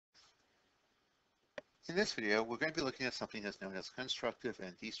In this video, we're going to be looking at something that's known as constructive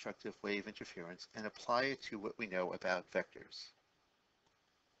and destructive wave interference and apply it to what we know about vectors.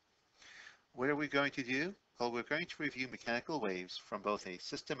 What are we going to do? Well, we're going to review mechanical waves from both a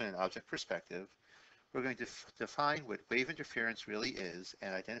system and an object perspective. We're going to define what wave interference really is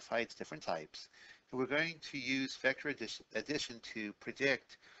and identify its different types. And we're going to use vector addition to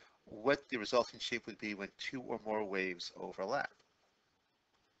predict what the resulting shape would be when two or more waves overlap.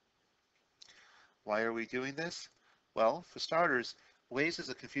 Why are we doing this? Well, for starters, waves is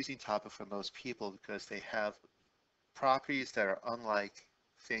a confusing topic for most people because they have properties that are unlike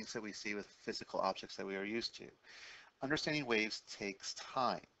things that we see with physical objects that we are used to. Understanding waves takes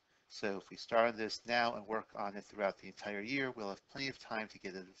time. So if we start on this now and work on it throughout the entire year, we'll have plenty of time to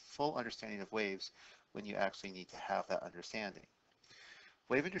get a full understanding of waves when you actually need to have that understanding.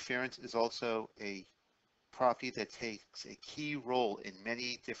 Wave interference is also a property that takes a key role in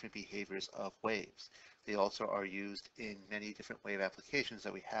many different behaviors of waves. They also are used in many different wave applications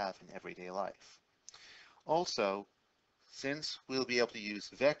that we have in everyday life. Also, since we'll be able to use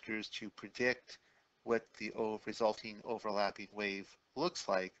vectors to predict what the resulting overlapping wave looks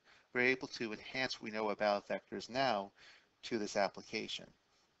like, we're able to enhance what we know about vectors now to this application.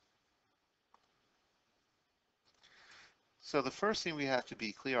 So the first thing we have to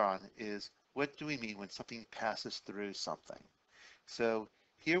be clear on is, what do we mean when something passes through something? So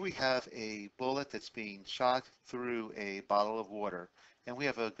here we have a bullet that's being shot through a bottle of water, and we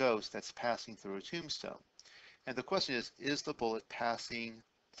have a ghost that's passing through a tombstone. And the question is the bullet passing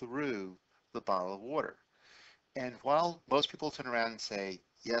through the bottle of water? And while most people turn around and say,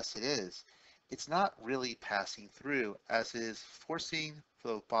 yes, it is, it's not really passing through, as it is forcing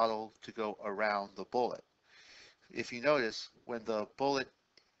the bottle to go around the bullet. If you notice, when the bullet,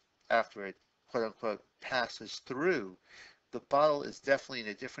 after it quote unquote passes through, the bottle is definitely in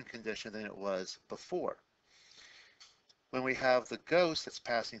a different condition than it was before. When we have the ghost that's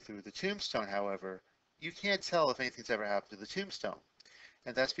passing through the tombstone, however, you can't tell if anything's ever happened to the tombstone.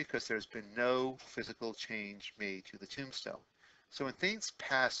 And that's because there's been no physical change made to the tombstone. So when things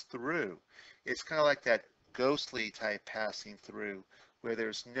pass through, it's kind of like that ghostly type passing through, where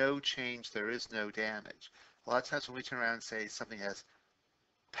there's no change, there is no damage. A lot of times when we turn around and say something has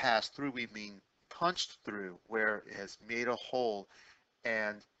passed through, we mean punched through, where it has made a hole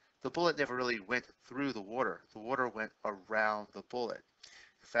and the bullet never really went through the water. The water went around the bullet.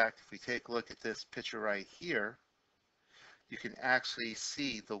 In fact, if we take a look at this picture right here, you can actually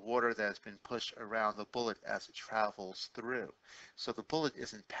see the water that has been pushed around the bullet as it travels through. So the bullet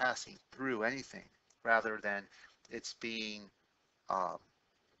isn't passing through anything, rather than it's being,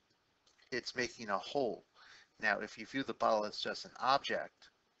 it's making a hole. Now, if you view the bottle as just an object,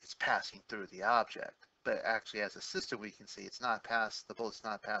 it's passing through the object. But actually, as a system, we can see it's not the bullet's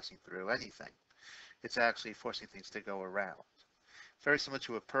not passing through anything. It's actually forcing things to go around. Very similar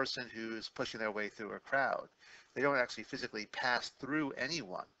to a person who's pushing their way through a crowd. They don't actually physically pass through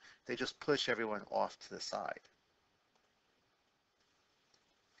anyone. They just push everyone off to the side.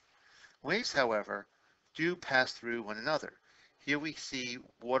 Waves, however, do pass through one another. Here we see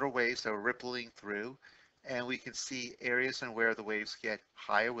water waves that are rippling through, and we can see areas in where the waves get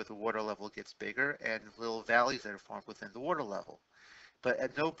higher, where the water level gets bigger, and little valleys that are formed within the water level. But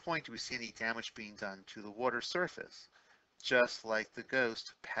at no point do we see any damage being done to the water surface, just like the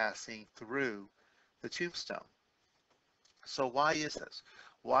ghost passing through the tombstone. So why is this?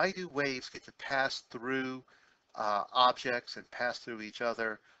 Why do waves get to pass through objects and pass through each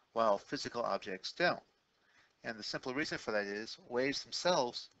other while physical objects don't? And the simple reason for that is waves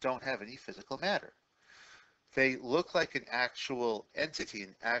themselves don't have any physical matter. They look like an actual entity,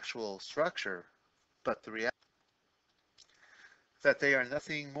 an actual structure, but the reality is that they are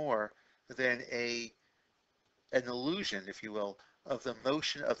nothing more than an illusion, if you will, of the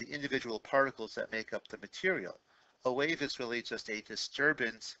motion of the individual particles that make up the material. A wave is really just a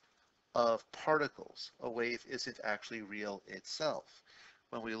disturbance of particles. A wave isn't actually real itself.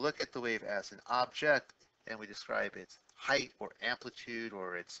 When we look at the wave as an object and we describe its height or amplitude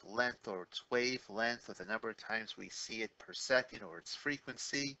or its length or its wavelength or the number of times we see it per second or its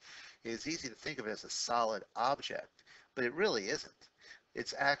frequency, it is easy to think of it as a solid object, but it really isn't.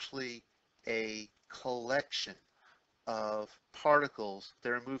 It's actually a collection of particles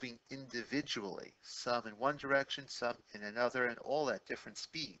that are moving individually, some in one direction, some in another, and all at different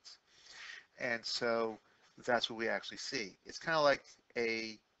speeds. And so that's what we actually see. It's kind of like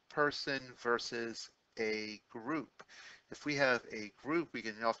a person versus a group. If we have a group, we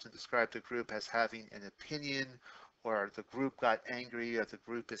can often describe the group as having an opinion, or the group got angry, or the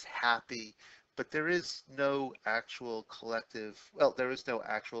group is happy. but there is no actual collective, well, there is no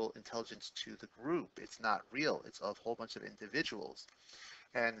actual intelligence to the group. It's not real. It's a whole bunch of individuals.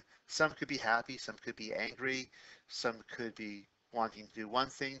 And some could be happy, some could be angry, some could be wanting to do one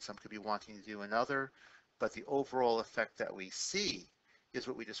thing, some could be wanting to do another. But the overall effect that we see is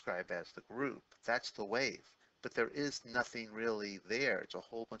what we describe as the group. That's the wave. But there is nothing really there. It's a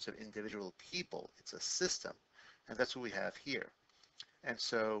whole bunch of individual people. It's a system. And that's what we have here. And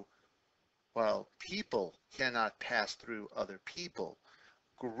so while people cannot pass through other people,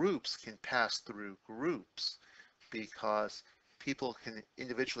 groups can pass through groups because people can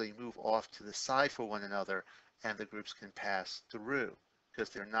individually move off to the side for one another and the groups can pass through because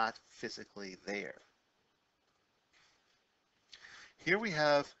they're not physically there. Here we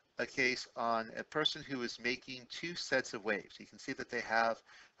have a case on a person who is making two sets of waves. You can see that they have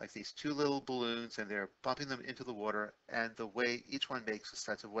like these two little balloons and they're bumping them into the water, and the way each one makes a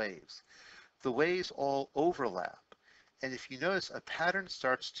set of waves. The waves all overlap. And if you notice, a pattern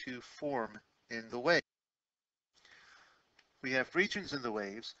starts to form in the wave. We have regions in the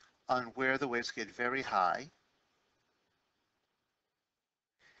waves on where the waves get very high,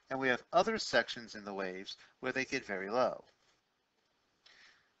 and we have other sections in the waves where they get very low.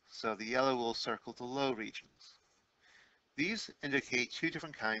 So the yellow will circle the low regions. These indicate two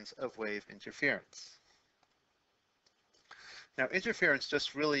different kinds of wave interference. Now, interference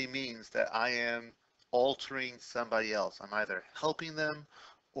just really means that I am altering somebody else. I'm either helping them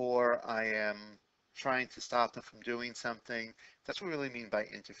or I am trying to stop them from doing something. That's what we really mean by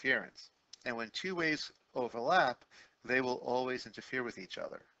interference. And when two waves overlap, they will always interfere with each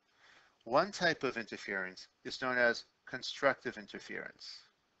other. One type of interference is known as constructive interference.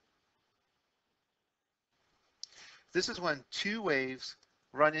 This is when two waves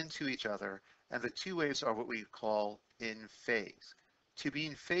run into each other and the two waves are what we call in phase. To be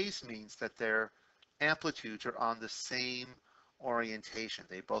in phase means that their amplitudes are on the same orientation.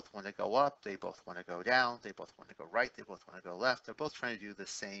 They both want to go up, they both want to go down, they both want to go right, they both want to go left. They're both trying to do the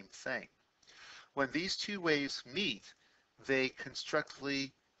same thing. When these two waves meet, they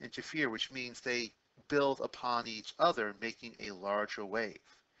constructively interfere, which means they build upon each other, making a larger wave.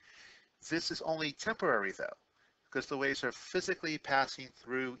 This is only temporary though, because the waves are physically passing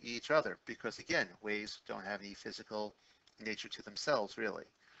through each other, because again, waves don't have any physical nature to themselves really,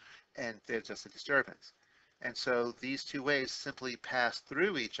 and they're just a disturbance. And so these two waves simply pass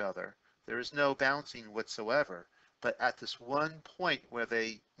through each other. There is no bouncing whatsoever, but at this one point where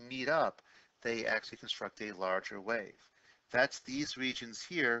they meet up, they actually construct a larger wave. That's these regions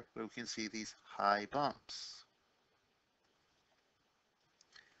here where we can see these high bumps.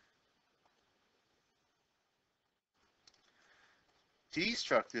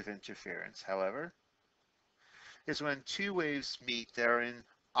 Destructive interference, however, is when two waves meet that are in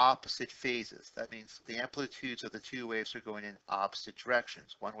opposite phases. That means the amplitudes of the two waves are going in opposite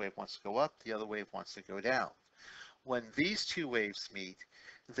directions. One wave wants to go up, the other wave wants to go down. When these two waves meet,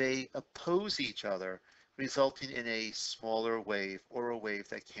 they oppose each other, resulting in a smaller wave or a wave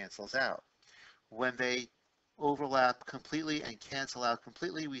that cancels out. When they overlap completely and cancel out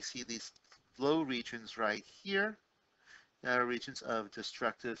completely, we see these low regions right here that are regions of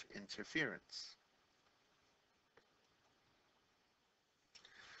destructive interference.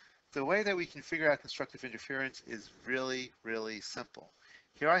 The way that we can figure out constructive interference is really, really simple.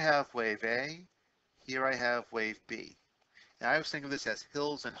 Here I have wave A, here I have wave B. And I was thinking of this as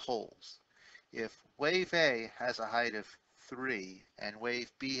hills and holes. If wave A has a height of 3 and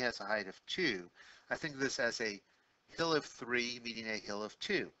wave B has a height of 2, I think of this as a hill of 3 meeting a hill of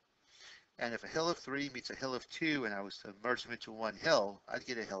 2. And if a hill of 3 meets a hill of 2 and I was to merge them into one hill, I'd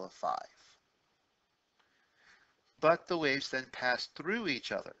get a hill of 5. But the waves then pass through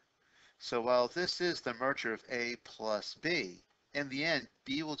each other. So while this is the merger of A plus B, in the end,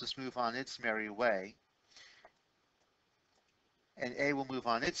 B will just move on its merry way, and A will move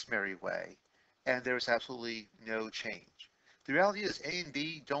on its merry way, and there's absolutely no change. The reality is A and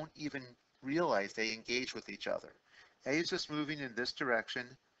B don't even realize they engage with each other. A is just moving in this direction,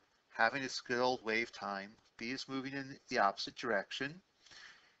 having its good old wave time. B is moving in the opposite direction,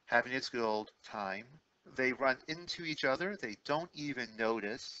 having its good old time. They run into each other. They don't even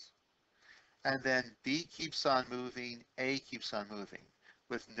notice. And then B keeps on moving, A keeps on moving,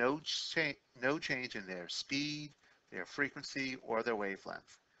 with no change in their speed, their frequency, or their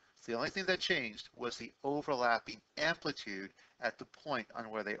wavelength. The only thing that changed was the overlapping amplitude at the point on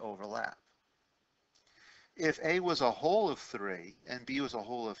where they overlap. If A was a whole of 3 and B was a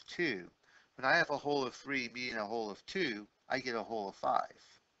whole of 2, when I have a whole of 3 meeting a whole of 2, I get a whole of 5.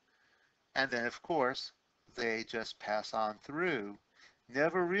 And then, of course, they just pass on through,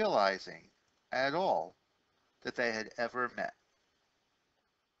 never realizing at all that they had ever met.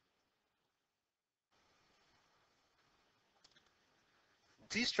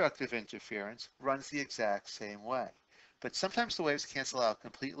 Destructive interference runs the exact same way, but sometimes the waves cancel out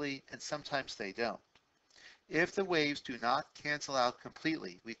completely and sometimes they don't. If the waves do not cancel out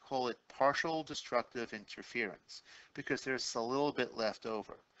completely, we call it partial destructive interference because there's a little bit left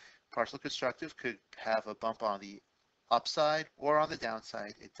over. Partial destructive could have a bump on the upside or on the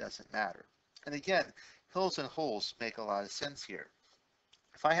downside, it doesn't matter. And again, hills and holes make a lot of sense here.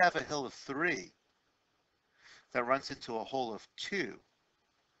 If I have a hill of 3 that runs into a hole of 2,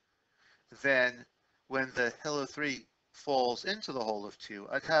 then when the hill of 3 falls into the hole of 2,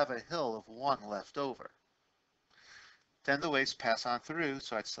 I'd have a hill of 1 left over. Then the waves pass on through,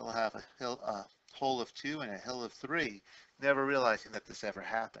 so I'd still have a hole of 2 and a hill of 3, never realizing that this ever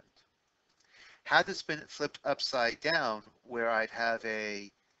happened. Had this been flipped upside down, where I'd have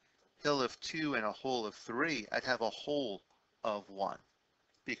a hill of 2 and a hole of 3, I'd have a hole of 1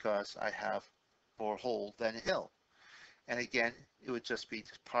 because I have more hole than hill. And again, it would just be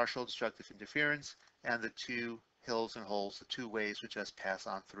partial destructive interference, and the two hills and holes, the two waves would just pass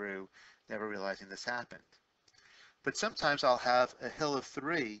on through, never realizing this happened. But sometimes I'll have a hill of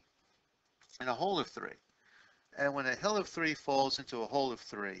 3 and a hole of 3. And when a hill of 3 falls into a hole of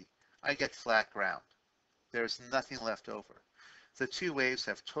 3, I get flat ground. There's nothing left over. The two waves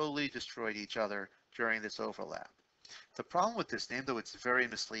have totally destroyed each other during this overlap. The problem with this name, though, it's very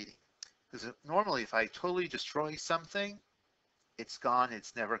misleading. Because normally if I totally destroy something, it's gone,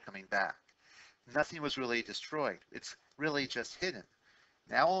 it's never coming back. Nothing was really destroyed. It's really just hidden.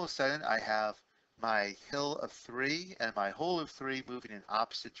 Now all of a sudden I have my hill of 3 and my hole of 3 moving in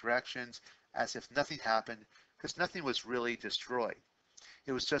opposite directions as if nothing happened because nothing was really destroyed.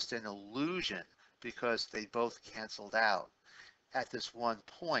 It was just an illusion because they both canceled out at this one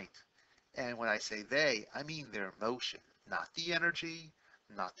point. And when I say they, I mean their motion, not the energy,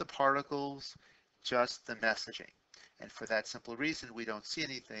 not the particles, just the messaging. And for that simple reason, we don't see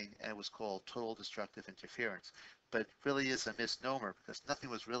anything, and it was called total destructive interference. But it really is a misnomer because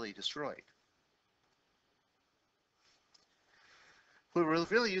nothing was really destroyed. What we're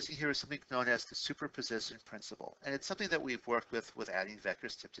really using here is something known as the superposition principle, and it's something that we've worked with adding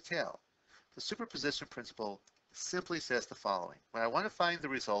vectors tip to tail. The superposition principle simply says the following. When I want to find the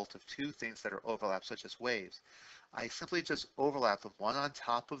result of two things that are overlapped, such as waves, I simply just overlap them one on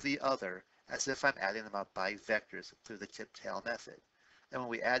top of the other as if I'm adding them up by vectors through the tip-tail method. And when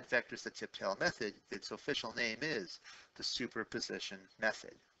we add vectors to the tip-tail method, its official name is the superposition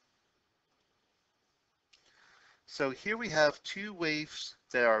method. So here we have two waves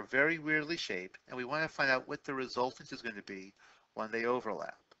that are very weirdly shaped, and we want to find out what the resultant is going to be when they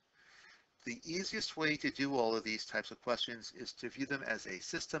overlap. The easiest way to do all of these types of questions is to view them as a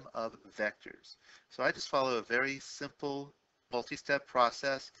system of vectors. So I just follow a very simple multi-step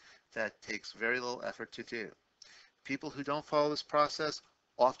process that takes very little effort to do. People who don't follow this process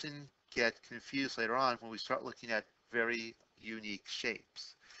often get confused later on when we start looking at very unique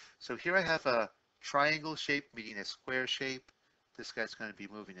shapes. So here I have a triangle shape meeting a square shape. This guy's going to be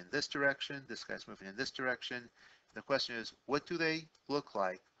moving in this direction. This guy's moving in this direction. And the question is, what do they look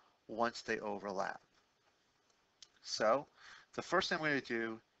like once they overlap? So the first thing I'm going to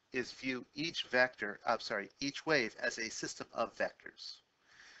do is view each wave as a system of vectors.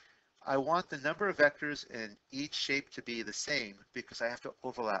 I want the number of vectors in each shape to be the same because I have to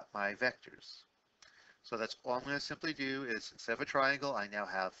overlap my vectors. So that's all I'm going to simply do is instead of a triangle, I now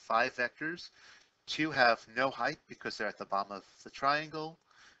have 5 vectors. 2 have no height because they're at the bottom of the triangle.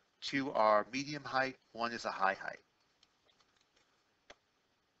 2 are medium height, 1 is a high height.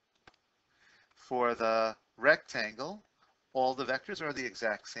 For the rectangle, all the vectors are the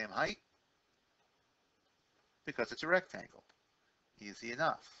exact same height because it's a rectangle. Easy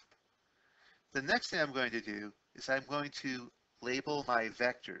enough. The next thing I'm going to do is I'm going to label my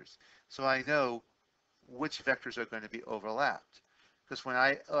vectors so I know which vectors are going to be overlapped. Because when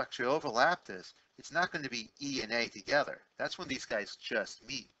I actually overlap this, it's not going to be E and A together. That's when these guys just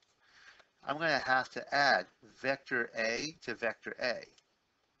meet. I'm going to have to add vector A to vector A,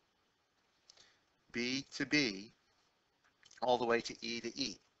 B to B, all the way to E to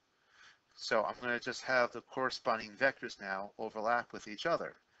E. So I'm going to just have the corresponding vectors now overlap with each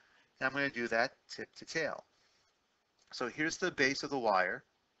other. And I'm going to do that tip to tail. So here's the base of the wire,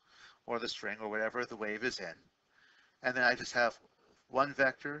 or the string, or whatever the wave is in. And then I just have one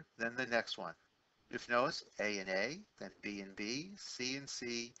vector, then the next one. If you notice, A and A, then B and B, C and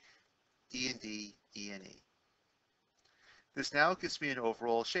C, E and D, E and E. This now gives me an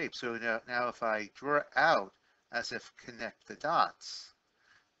overall shape. So now if I draw out as if connect the dots,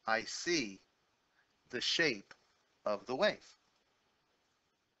 I see the shape of the wave.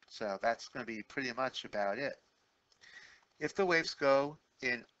 So that's going to be pretty much about it. If the waves go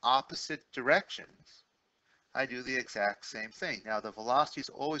in opposite directions, I do the exact same thing. Now the velocities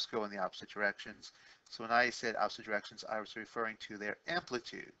always go in the opposite directions. So when I said opposite directions, I was referring to their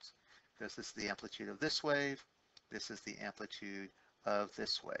amplitudes, because this is the amplitude of this wave, this is the amplitude of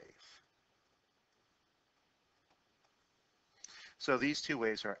this wave. So these two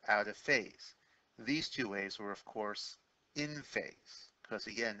waves are out of phase. These two waves were, of course, in phase, because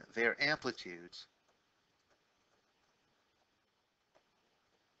again, their amplitudes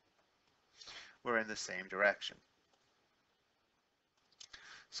were in the same direction.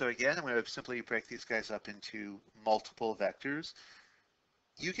 So again, I'm going to simply break these guys up into multiple vectors.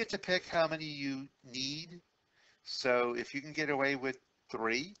 You get to pick how many you need. So if you can get away with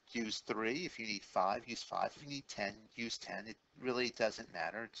 3, use 3. If you need 5, use 5. If you need 10, use 10. It really doesn't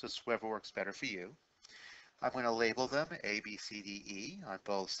matter. It's just whoever works better for you. I'm going to label them A, B, C, D, E on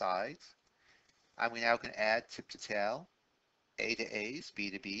both sides. I'm now going to add tip to tail, A to A's,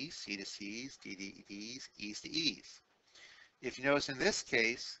 B to B's, C to C's, D to D's, E's to E's. If you notice in this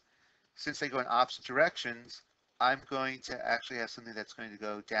case, since they go in opposite directions, I'm going to actually have something that's going to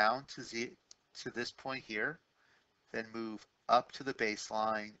go down to this point here, then move up to the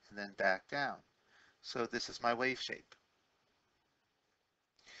baseline, and then back down. So this is my wave shape.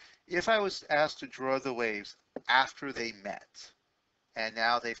 If I was asked to draw the waves after they met, and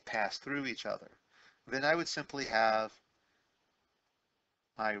now they've passed through each other, then I would simply have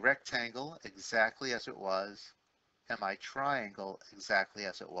my rectangle exactly as it was, and my triangle exactly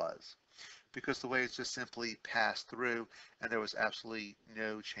as it was, because the waves just simply passed through and there was absolutely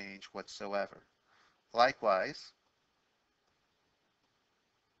no change whatsoever. Likewise,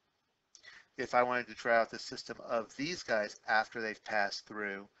 if I wanted to draw out the system of these guys after they've passed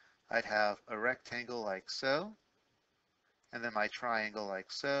through, I'd have a rectangle like so, and then my triangle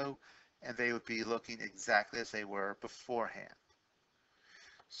like so, and they would be looking exactly as they were beforehand.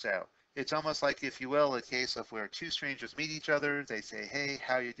 So it's almost like, if you will, a case of where two strangers meet each other, they say, hey,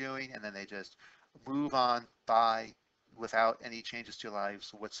 how you doing? And then they just move on by without any changes to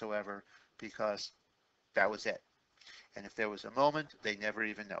lives whatsoever, because that was it. And if there was a moment, they never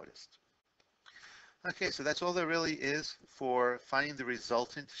even noticed. Okay, so that's all there really is for finding the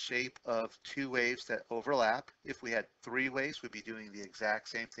resultant shape of two waves that overlap. If we had 3 waves, we'd be doing the exact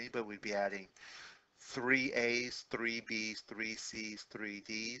same thing, but we'd be adding 3 A's, 3 B's, 3 C's, 3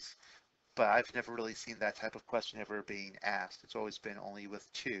 D's. But I've never really seen that type of question ever being asked. It's always been only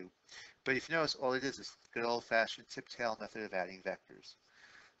with 2. But if you notice, all it is good old-fashioned tip-tail method of adding vectors.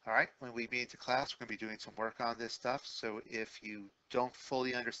 All right, when we meet into class, we're going to be doing some work on this stuff. So if you don't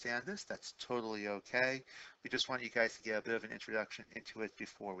fully understand this, that's totally okay. We just want you guys to get a bit of an introduction into it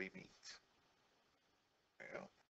before we meet.